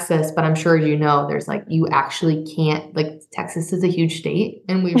to Texas. But I'm sure there's like you actually can't, like Texas is a huge state,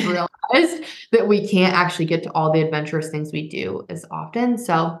 and we've realized that we can't actually get to all the adventurous things we do as often.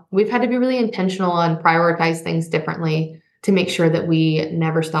 So we've had to be really intentional and prioritize things differently to make sure that we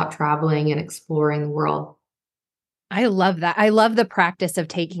never stop traveling and exploring the world. I love that. I love the practice of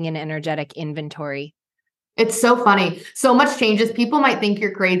taking an energetic inventory. It's so funny. So much changes. People might think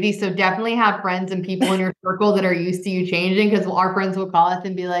you're crazy. So definitely have friends and people in your circle that are used to you changing, because our friends will call us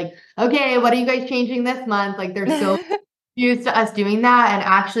and be like, okay, what are you guys changing this month? Like they're so used to us doing that. And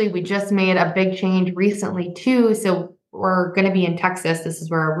actually, we just made a big change recently too. So we're going to be in Texas. This is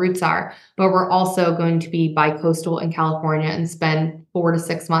where our roots are, but we're also going to be bi-coastal in California and spend 4 to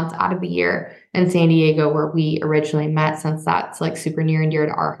 6 months out of the year in San Diego, where we originally met, since that's like super near and dear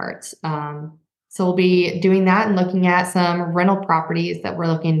to our hearts. So we'll be doing that and looking at some rental properties that we're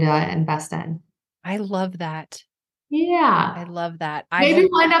looking to invest in. I love that. I Yeah. love that. I Maybe have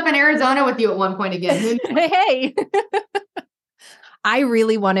we'll end up in Arizona with you at one point again. Who knows? hey. I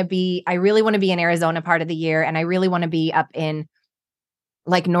really want to be in Arizona part of the year, and I really want to be up in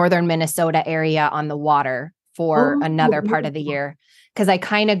like northern Minnesota area on the water for Oh, another part of the beautiful. year. Cause I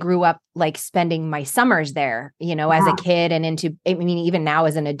kind of grew up like spending my summers there, as a Yeah. kid and I mean, even now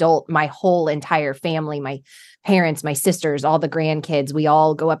as an adult, my whole entire family, my parents, my sisters, all the grandkids, we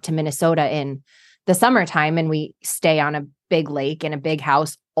all go up to Minnesota in the summertime and we stay on a big lake in a big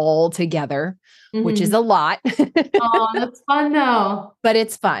house all together, which is Mhm. a lot. Oh, that's fun though. But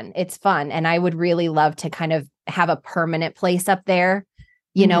it's fun. It's fun. And I would really love to kind of have a permanent place up there,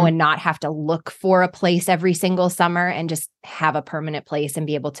 Mhm. and not have to look for a place every single summer and just have a permanent place and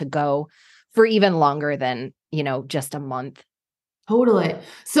be able to go for even longer than, just a month. Totally.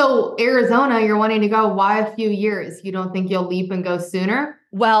 So Arizona, you're wanting to go. Why a few years? You don't think you'll leap and go sooner?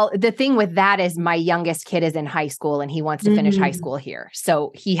 Well, the thing with that is my youngest kid is in high school and he wants to finish high Mm, school here.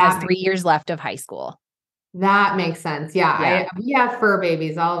 So he has that 3 years left of high school. that makes sense. Yeah, Yeah. we have fur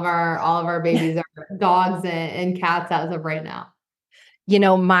babies. All of our babies are dogs and cats as of right now.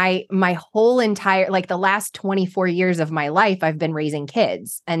 My whole entire like the last 24 years of my life I've been raising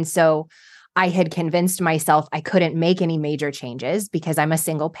kids. And so I had convinced myself I couldn't make any major changes because I'm a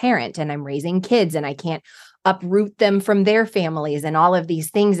single parent and I'm raising kids and I can't uproot them from their families and all of these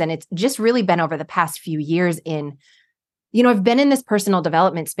things. And it's just really been over the past few years I've been in this personal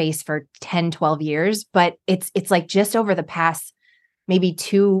development space for 10, 12 years, but it's like just over the past maybe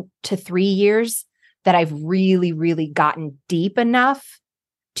 2 to 3 years that I've really, really gotten deep enough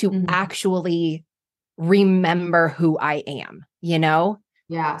to Mhm. actually remember who I am.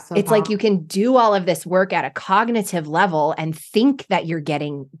 Yeah, so It's like powerful. you can do all of this work at a cognitive level and think that you're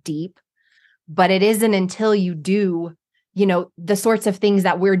getting deep, but it isn't until you do, the sorts of things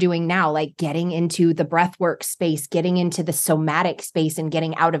that we're doing now, like getting into the breath work space, getting into the somatic space and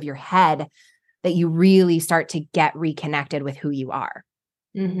getting out of your head that you really start to get reconnected with who you are.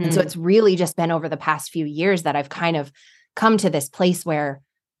 And so Mhm. it's really just been over the past few years that I've kind of come to this place where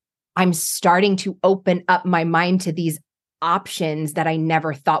I'm starting to open up my mind to these options that I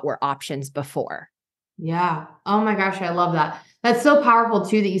never thought were options before. Yeah. Oh my gosh, I love that. That's so powerful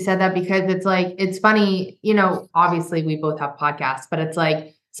too that you said that because it's like it's funny, obviously we both have podcasts, but it's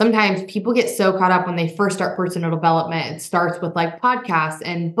like sometimes people get so caught up when they first start personal development. It starts with like podcasts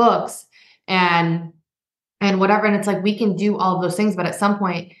and books and whatever and it's like we can do all of those things, but at some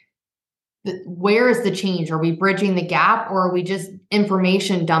point where is the change? Are we bridging the gap or are we just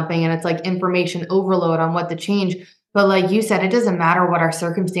information dumping and it's like information overload on what the change? But like you said, it doesn't matter what our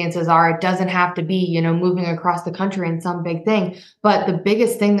circumstances are. It doesn't have to be, moving across the country in some big thing. But the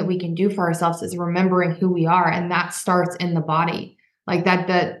biggest thing that we can do for ourselves is remembering who we are. And that starts in the body. Like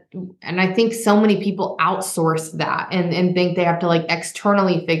and I think so many people outsource that and think they have to like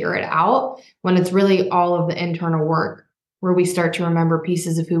externally figure it out when it's really all of the internal work where we start to remember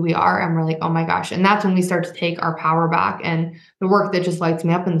pieces of who we are and we're like, oh my gosh. And that's when we start to take our power back and the work that just lights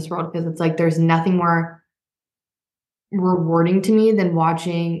me up in this world because it's like there's nothing more rewarding to me than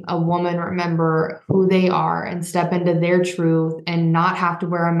watching a woman remember who they are and step into their truth and not have to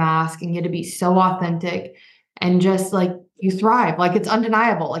wear a mask and get to be so authentic and just like you thrive. Like it's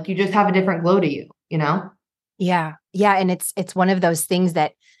undeniable. Like you just have a different glow to you, you know? Yeah. Yeah, and it's one of those things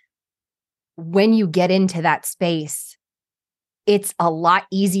that when you get into that space, it's a lot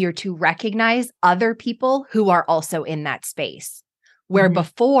easier to recognize other people who are also in that space. Where Mhm.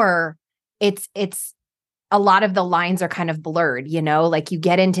 before it's a lot of the lines are kind of blurred, like you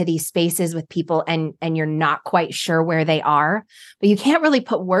get into these spaces with people and you're not quite sure where they are, but you can't really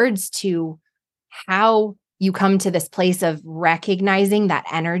put words to how you come to this place of recognizing that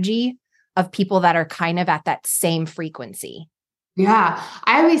energy of people that are kind of at that same frequency. Yeah.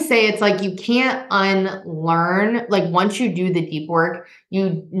 I always say it's like you can't unlearn. Like once you do the deep work,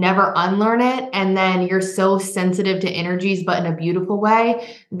 you never unlearn it. And then you're so sensitive to energies, but in a beautiful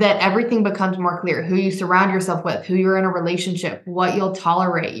way, that everything becomes more clear. Who you surround yourself with, who you're in a relationship, what you'll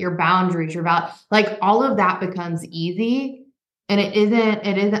tolerate, your boundaries, like all of that becomes easy. And it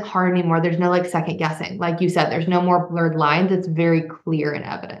isn't hard anymore. There's no like second guessing. Like you said, there's no more blurred lines. It's very clear and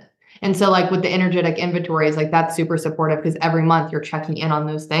evident. And so like with the energetic inventories, like that's super supportive because every month you're checking in on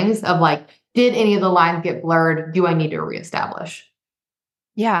those things of like, did any of the lines get blurred? Do I need to reestablish?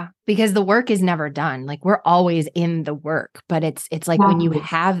 Yeah, because the work is never done. Like we're always in the work, but it's like when you Exactly.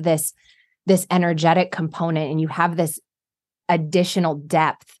 have this energetic component and you have this additional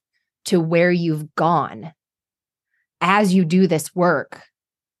depth to where you've gone as you do this work,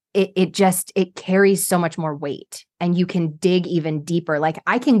 it carries so much more weight and you can dig even deeper. Like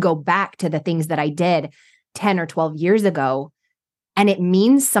I can go back to the things that I did 10 or 12 years ago, and it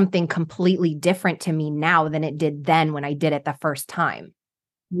means something completely different to me now than it did then when I did it the first time.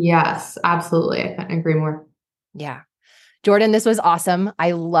 Yes, absolutely. I couldn't agree more. Yeah. Jordan, this was awesome.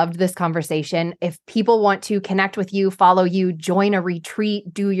 I loved this conversation. If people want to connect with you, follow you, join a retreat,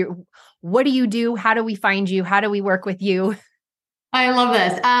 what do you do? How do we find you? How do we work with you? I love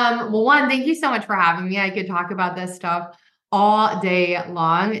this. Well, one, thank you so much for having me. I could talk about this stuff all day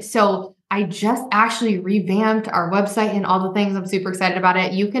long. So I just actually revamped our website and all the things. I'm super excited about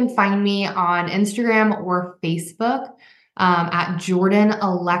it. You can find me on Instagram or Facebook at Jordan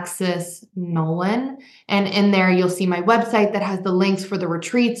Alexis Nolan. And in there, you'll see my website that has the links for the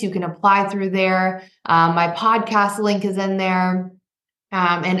retreats. You can apply through there. My podcast link is in there.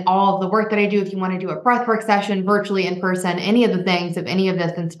 And all of the work that I do, if you want to do a breathwork session virtually in person, any of the things, if any of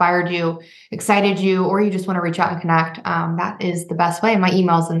this inspired you, excited you, or you just want to reach out and connect, that is the best way. And my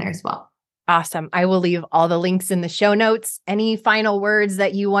email's in there as well. Awesome. I will leave all the links in the show notes. Any final words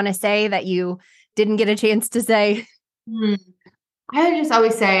that you want to say that you didn't get a chance to say? I would just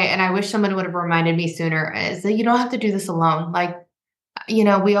always say, and I wish someone would have reminded me sooner, is that you don't have to do this alone. Like,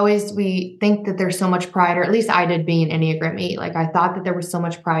 we think that there's so much pride, or at least I did being Enneagram 8. Like I thought that there was so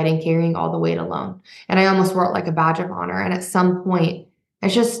much pride in carrying all the weight alone. And I almost wore it like a badge of honor. And at some point,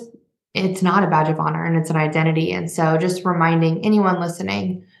 it's not a badge of honor and it's an identity. And so just reminding anyone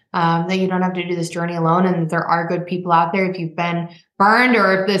listening that you don't have to do this journey alone. And there are good people out there. If you've been burned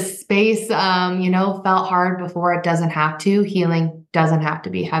or if this space, felt hard before, it doesn't have to. Healing doesn't have to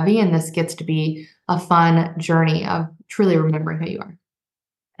be heavy. And this gets to be a fun journey of truly remembering who you are.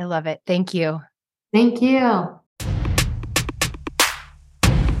 I love it. Thank you. Thank you.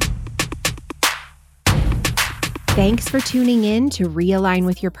 Thanks for tuning in to Realign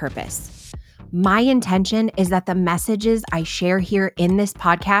with Your Purpose. My intention is that the messages I share here in this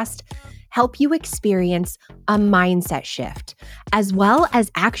podcast help you experience a mindset shift, as well as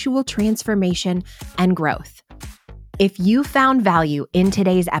actual transformation and growth. If you found value in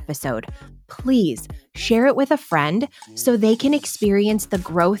today's episode, please share it with a friend so they can experience the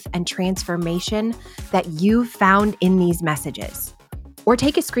growth and transformation that you've found in these messages. Or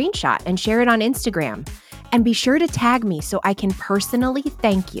take a screenshot and share it on Instagram. And be sure to tag me so I can personally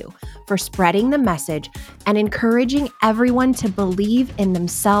thank you for spreading the message and encouraging everyone to believe in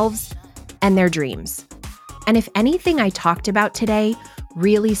themselves and their dreams. And if anything I talked about today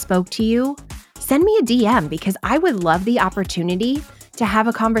really spoke to you, send me a DM because I would love the opportunity to have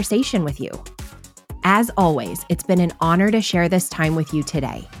a conversation with you. As always, it's been an honor to share this time with you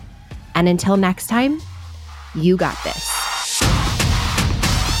today. And until next time, you got this.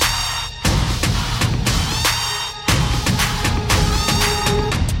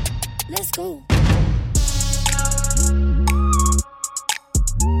 Let's go.